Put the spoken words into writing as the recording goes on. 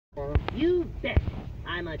You bet.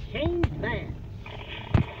 I'm a changed man.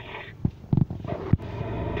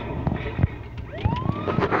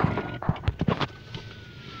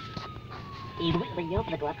 Eve, will you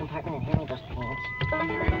open the glove compartment and hand me those pants?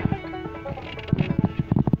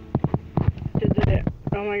 Did it.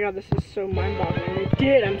 Oh my god, this is so mind-boggling. It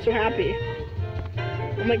did. I'm so happy.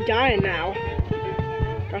 I'm like dying now.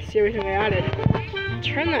 Gotta see everything they added.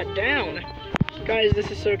 Turn that down. Guys,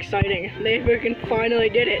 this is so exciting. They freaking finally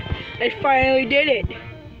did it. They finally did it.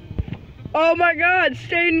 Oh my god,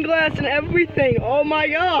 stained glass and everything. Oh my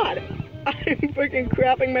god. I'm freaking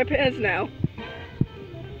crapping my pants now.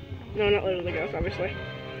 No, not literally, guys, obviously.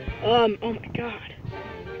 Oh my god.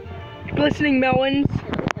 Glistening melons.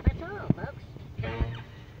 That's all, folks.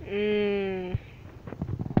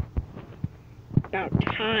 About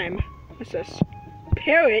time. What's this?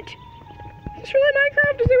 Parrot? Is this really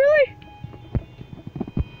Minecraft? Is it really?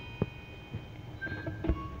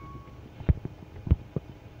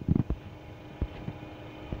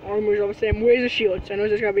 Armor's all the same. Where's the shield? I know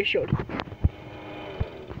there's gotta be a shield.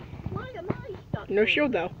 Why am I stuck No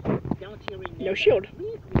shield though. Don't you remember? No shield.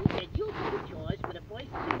 We agreed that you'll do the chores for the first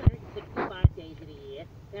 365 days of the year,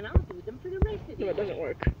 and I'll do them for the rest of the No, year. it doesn't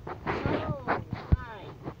work. Oh,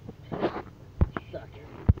 right. Sucker.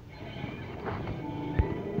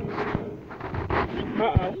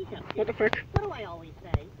 Uh-oh. What the frick? What do I always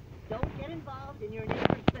say? Don't get involved in your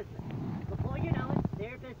neighbor's business. Before you know it,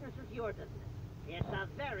 their business is your business. It's a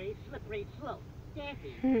very slippery slope.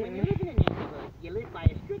 Daffy, when you live in a neighborhood, you live by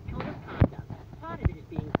a strict code of conduct. Part of it is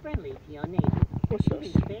being friendly to your neighbors. What's this?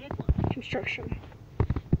 Even the bad ones. Construction.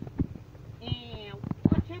 And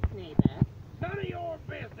what's up, neighbor? None of your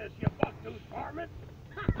business, you buck-tooth varmint.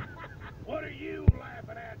 What are you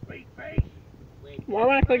laughing at, beat face? Why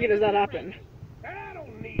when I click it does that happen? I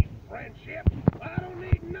don't need friendship. I don't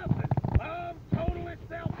need nothing. I'm totally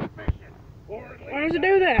self-sufficient. Or at least Why does it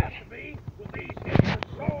do that? to be with these here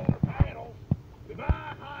solar panels. We buy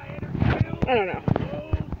high energy bills. I don't know.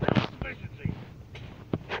 Low self-sufficiency.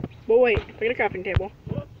 But wait, if I get a crafting table.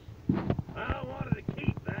 Whoops. I wanted to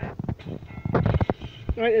keep that.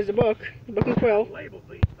 Alright, there's a book. The book and quill. Label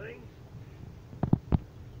these things.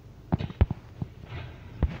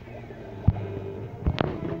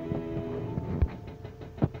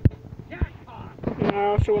 Jackpot. I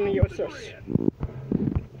also want to use this.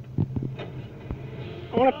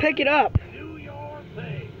 I want to pick it up. Do your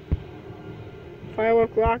thing.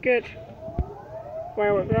 Firework rocket.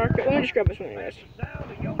 Firework rocket. Let me just grab this one, anyways.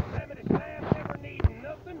 Sound of Yosemite Sam never needing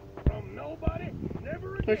nothing from nobody,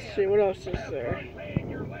 never again. Let's see, what else is there? Paying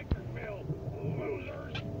your electric bill,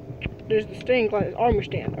 losers. There's the stained glass armor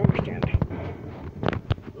stand. Armor stand.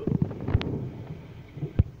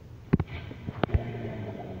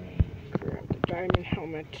 Grab the diamond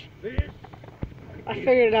helmet. This I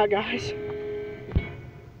figured it out, guys.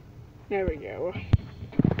 There we go.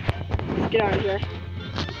 Let's get out of here.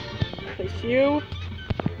 Place you.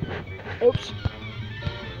 Oops.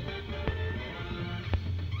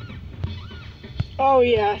 Oh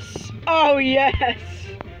yes. Oh yes.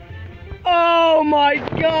 Oh my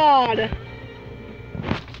god.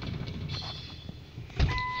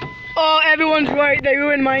 Oh, everyone's right. They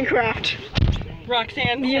ruined Minecraft.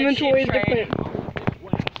 Roxanne The said inventory is she'd trade. different.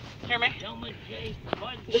 Hear me?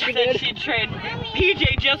 Yes, She you said did. she'd trade.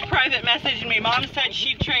 PJ just private messaged me. Mom said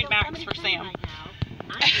she'd trade Max for Sam.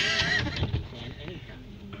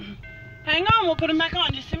 Hang on, we'll put him back on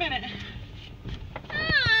in just a minute.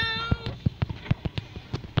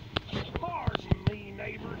 Pardon me,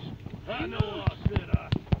 neighbors. I know I said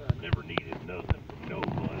I never needed nothing from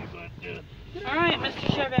nobody, but All right,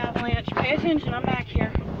 Mr. Chevy Avalanche, pay attention. I'm back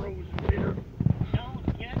here. frozen bitter.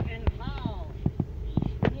 Don't get involved.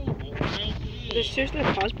 Is there seriously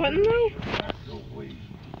a pause button though? So please.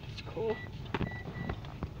 It's cool.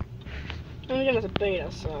 And again, it's a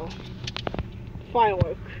beta, so.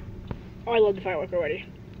 Firework. Oh, I love the firework already.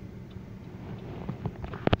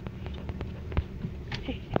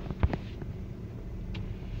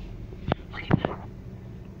 Look at that.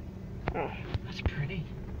 Oh. That's pretty.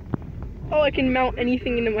 Oh, I can mount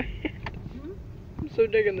anything into my hand. I'm so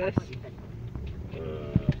digging this.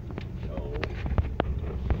 No.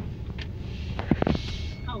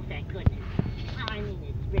 Oh, thank goodness. I mean,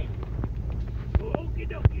 it's ready. Okie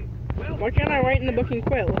dokie. Well, Why can't I write in the book and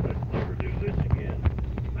quill? let's never do this again.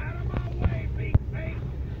 Out of my way, beat face.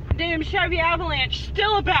 Damn Chevy Avalanche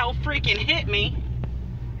still about freaking hit me.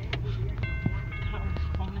 That was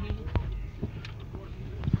funny.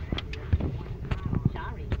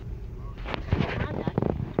 Sorry. Conduct.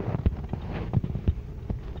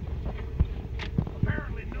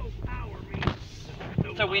 Apparently no power means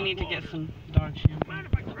no So we need to hot get water. some dog shampoo. Mind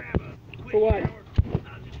if I grab a For what?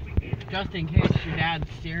 Just in case your dad's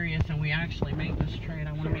serious and we actually make this trade,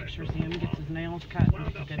 I want to make sure Sam gets his nails cut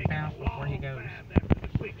and gets a good bath before he goes.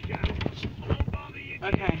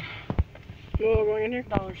 Okay. We're going in here?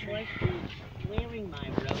 Dollar Tree. Wearing my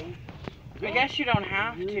robe. I guess you don't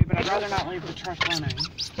have to, but I'd rather not leave the truck running.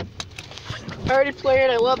 I already played.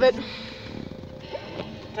 I love it.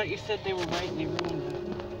 I thought you said they were right and they ruined it.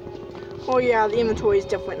 Oh yeah, the inventory is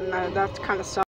different, and that's kind of sucks.